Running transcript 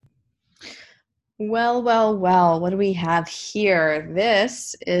Well, well, well, what do we have here?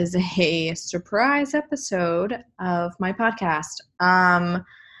 This is a surprise episode of my podcast. All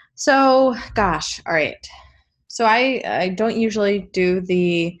right. So I don't usually do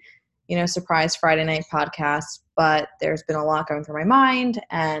the, surprise Friday night podcast, but there's been a lot going through my mind,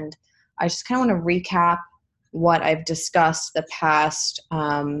 and I just kind of want to recap what I've discussed the past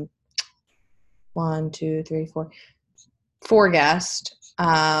one, two, three, four guests,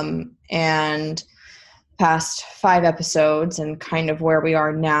 and past 5 episodes and kind of where we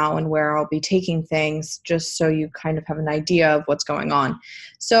are now and where I'll be taking things, just so you kind of have an idea of what's going on.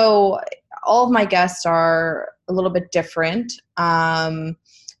 So all of my guests are a little bit different. 3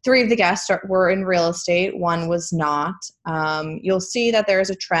 of the guests were in real estate. 1 was not. You'll see that there is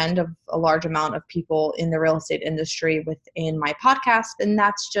a trend of a large amount of people in the real estate industry within my podcast, and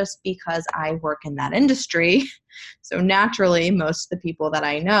that's just because I work in that industry. So naturally, most of the people that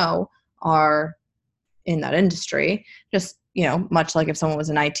I know are in that industry. Just, much like if someone was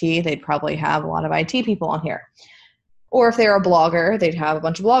in IT, they'd probably have a lot of IT people on here. Or if they're a blogger, they'd have a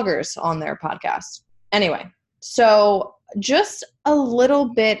bunch of bloggers on their podcast. Anyway, so just a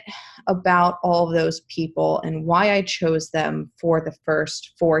little bit about all of those people and why I chose them for the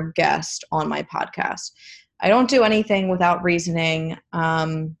first 4 guests on my podcast. I don't do anything without reasoning.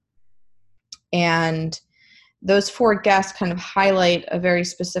 And those 4 guests kind of highlight a very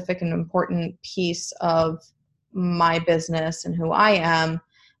specific and important piece of my business and who I am,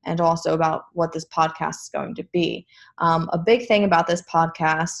 and also about what this podcast is going to be. A big thing about this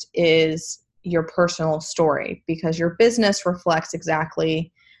podcast is your personal story, because your business reflects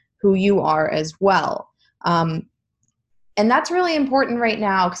exactly who you are as well. And that's really important right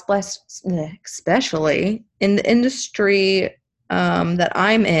now, especially in the industry that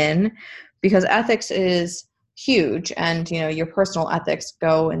I'm in, because ethics is huge, and your personal ethics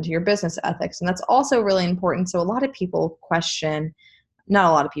go into your business ethics, and that's also really important. So a lot of people question, not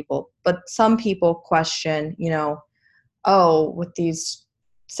a lot of people, but some people question, with these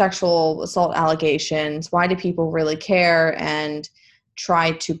sexual assault allegations, why do people really care, and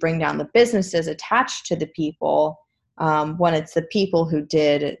try to bring down the businesses attached to the people, when it's the people who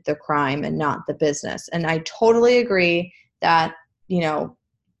did the crime and not the business. And I totally agree that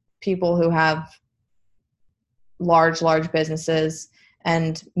people who have large businesses,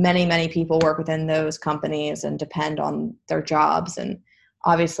 and many people work within those companies and depend on their jobs, and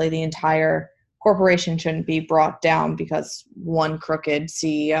obviously the entire corporation shouldn't be brought down because one crooked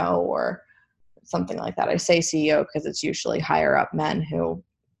CEO or something like that. I say CEO because it's usually higher up men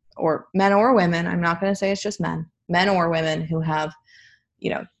or women. I'm not going to say it's just men or women who have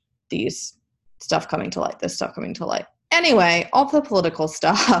this stuff coming to light. Anyway, all the political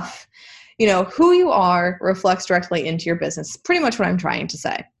stuff. Who you are reflects directly into your business. Pretty much what I'm trying to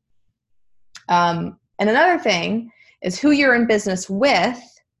say. And another thing is who you're in business with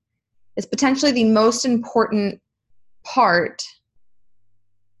is potentially the most important part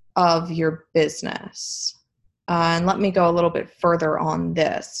of your business. And let me go a little bit further on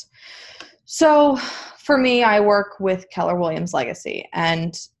this. So for me, I work with Keller Williams Legacy,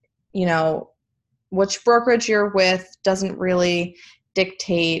 and, which brokerage you're with doesn't really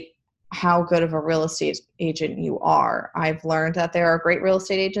dictate how good of a real estate agent you are. I've learned that there are great real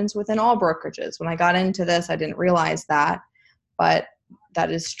estate agents within all brokerages. When I got into this, I didn't realize that, but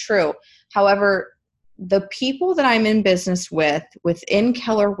that is true. However, the people that I'm in business with within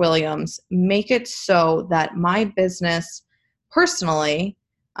Keller Williams make it so that my business personally,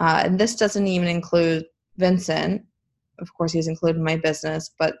 and this doesn't even include Vincent, of course he's included in my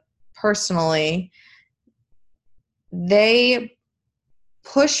business, but personally, they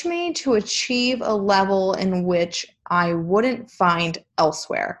push me to achieve a level in which I wouldn't find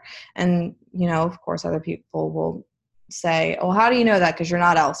elsewhere. And, of course, other people will say, oh, how do you know that? Because you're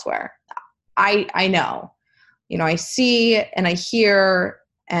not elsewhere. I know. I see and I hear,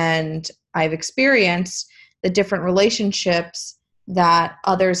 and I've experienced the different relationships that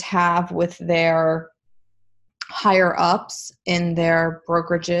others have with their higher ups in their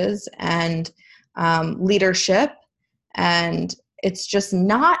brokerages and leadership, and it's just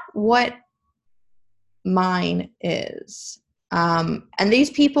not what mine is. And these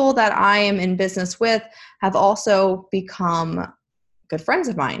people that I am in business with have also become good friends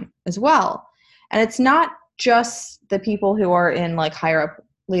of mine as well. And it's not just the people who are in higher up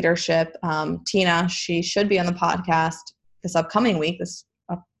leadership. Tina, she should be on the podcast this upcoming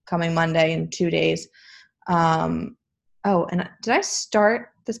Monday in 2 days. And did I start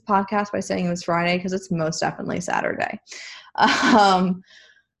this podcast by saying it was Friday? Because it's most definitely Saturday.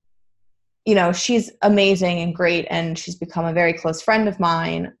 She's amazing and great, and she's become a very close friend of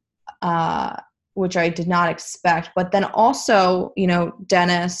mine. which I did not expect. But then also,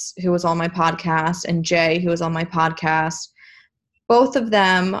 Dennis, who was on my podcast, and Jay, who was on my podcast, both of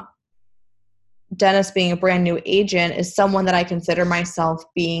them, Dennis being a brand new agent, is someone that I consider myself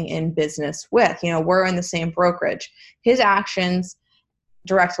being in business with. We're in the same brokerage. His actions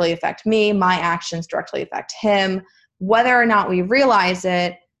directly affect me. My actions directly affect him. Whether or not we realize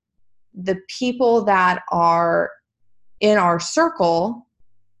it, the people that are in our circle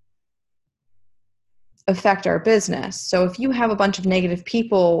affect our business. So if you have a bunch of negative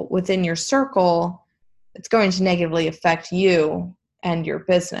people within your circle, it's going to negatively affect you and your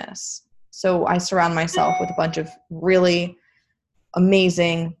business. So I surround myself with a bunch of really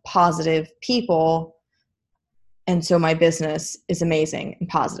amazing, positive people. And so my business is amazing and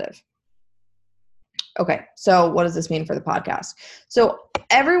positive. Okay, so what does this mean for the podcast? So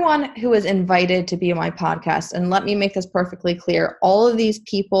everyone who is invited to be on my podcast, and let me make this perfectly clear, all of these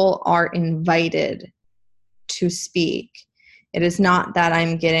people are invited to speak. It is not that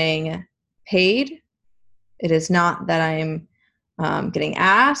I'm getting paid. It is not that I'm getting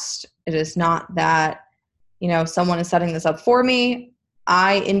asked. It is not that, someone is setting this up for me.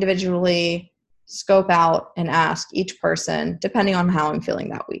 I individually scope out and ask each person, depending on how I'm feeling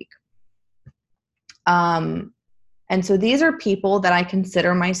that week. And so these are people that I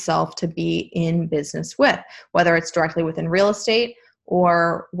consider myself to be in business with, whether it's directly within real estate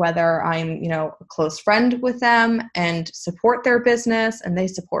or whether I'm, a close friend with them and support their business and they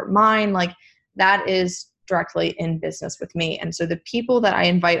support mine. Like, that is directly in business with me. And so the people that I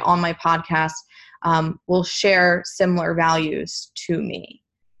invite on my podcast will share similar values to me.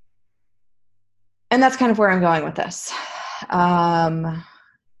 And that's kind of where I'm going with this.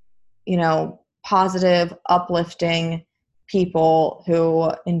 Positive, uplifting people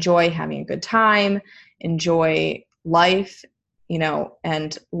who enjoy having a good time, enjoy life,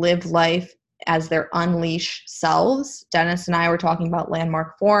 and live life as their unleashed selves. Dennis and I were talking about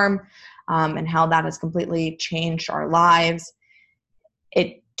Landmark Forum and how that has completely changed our lives.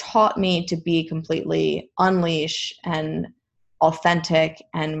 It taught me to be completely unleashed and authentic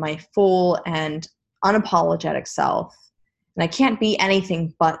and my full and unapologetic self. And I can't be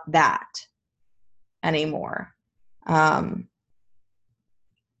anything but that anymore.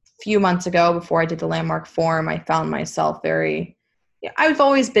 Few months ago, before I did the Landmark Forum, I found myself I've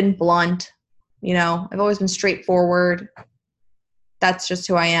always been blunt, I've always been straightforward. That's just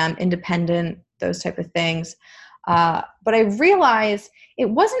who I am, independent, those type of things. But I realized it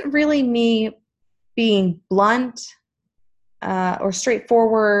wasn't really me being blunt or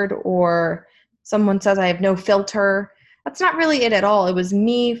straightforward, or someone says I have no filter. That's not really it at all. It was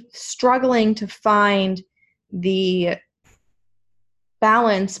me struggling to find the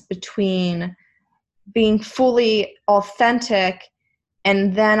balance between being fully authentic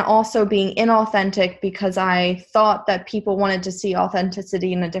and then also being inauthentic because I thought that people wanted to see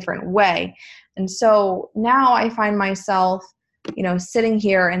authenticity in a different way. And so now I find myself, sitting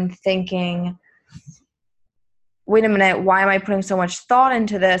here and thinking, wait a minute, why am I putting so much thought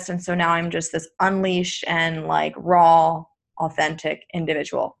into this? And so now I'm just this unleashed and raw, authentic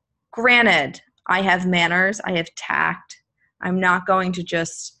individual. Granted, I have manners, I have tact. I'm not going to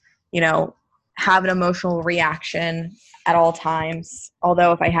just, have an emotional reaction at all times.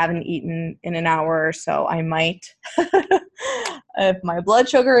 Although if I haven't eaten in an hour or so, I might. If my blood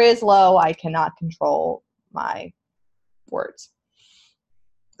sugar is low, I cannot control my words.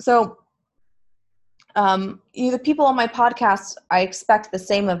 So, the people on my podcast, I expect the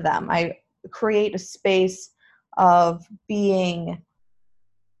same of them. I create a space of being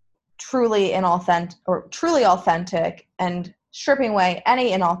truly authentic and stripping away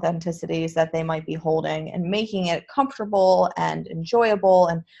any inauthenticities that they might be holding and making it comfortable and enjoyable.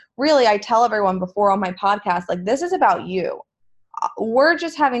 And really, I tell everyone before on my podcast, this is about you. We're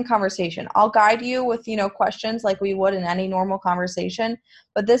just having conversation. I'll guide you with, questions like we would in any normal conversation,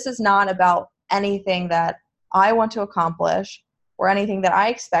 but this is not about anything that I want to accomplish or anything that I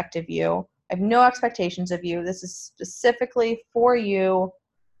expect of you. I have no expectations of you. This is specifically for you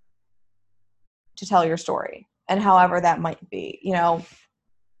to tell your story, and however that might be.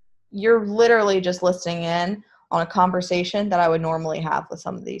 You're literally just listening in on a conversation that I would normally have with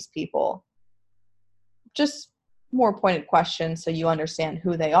some of these people. Just more pointed questions so you understand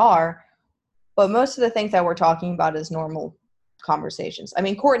who they are. But most of the things that we're talking about is normal conversations. I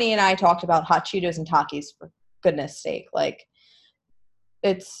mean, Courtney and I talked about hot Cheetos and Takis, for goodness sake.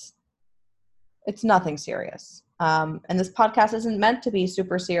 It's nothing serious. And this podcast isn't meant to be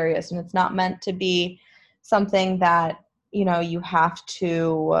super serious, and it's not meant to be something that, you have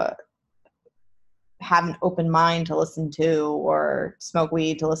to have an open mind to listen to or smoke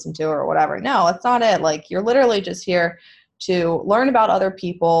weed to listen to or whatever. No, that's not it. Like, you're literally just here to learn about other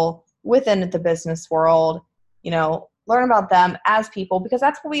people within the business world, learn about them as people, because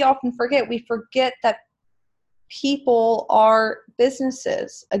that's what we often forget. We forget that people are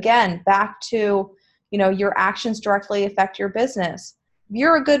businesses. Again, back to, your actions directly affect your business. If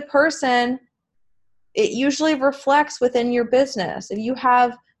you're a good person, it usually reflects within your business. If you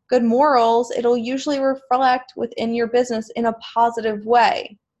have good morals, it'll usually reflect within your business in a positive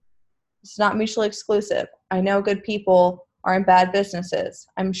way. It's not mutually exclusive. I know good people are in bad businesses.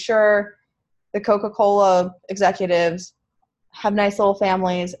 I'm sure the Coca-Cola executives have nice little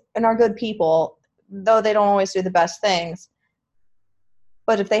families and are good people, though they don't always do the best things.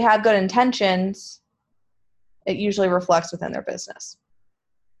 But if they have good intentions, it usually reflects within their business.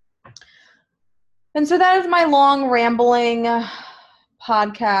 And so that is my long rambling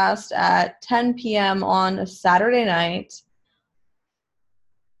podcast at 10 p.m. on a Saturday night.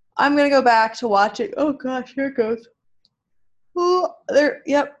 I'm going to go back to watch it. Oh gosh, here it goes. Oh, there.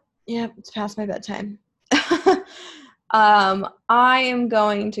 Yep, it's past my bedtime. I am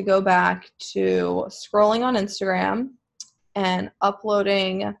going to go back to scrolling on Instagram and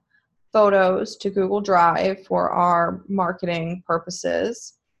uploading photos to Google Drive for our marketing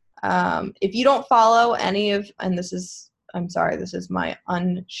purposes. If you don't follow any of, and this is my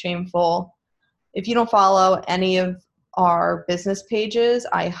unshameful, if you don't follow any of our business pages,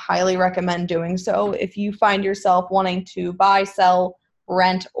 I highly recommend doing so. If you find yourself wanting to buy, sell,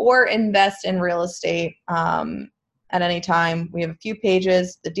 rent, or invest in real estate at any time, we have a few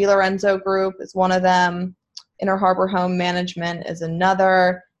pages. The DiLorenzo Group is one of them. Inner Harbor Home Management is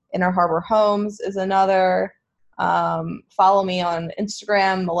another. Inner Harbor Homes is another. Follow me on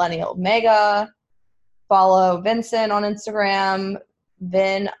Instagram, Millennial Mega. Follow Vincent on Instagram,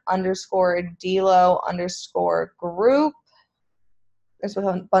 Vin_Dilo_group. There's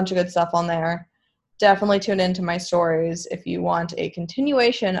a bunch of good stuff on there. Definitely tune into my stories if you want a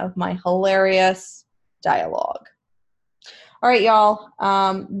continuation of my hilarious dialogue. All right, y'all.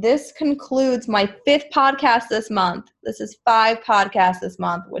 This concludes my 5th podcast this month. This is 5 podcasts this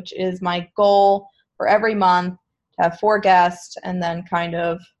month, which is my goal for every month, to have 4 guests and then kind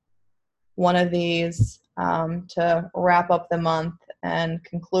of one of these to wrap up the month and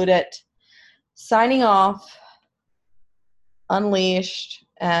conclude it. Signing off, unleashed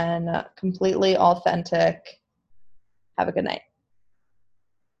and completely authentic. Have a good night.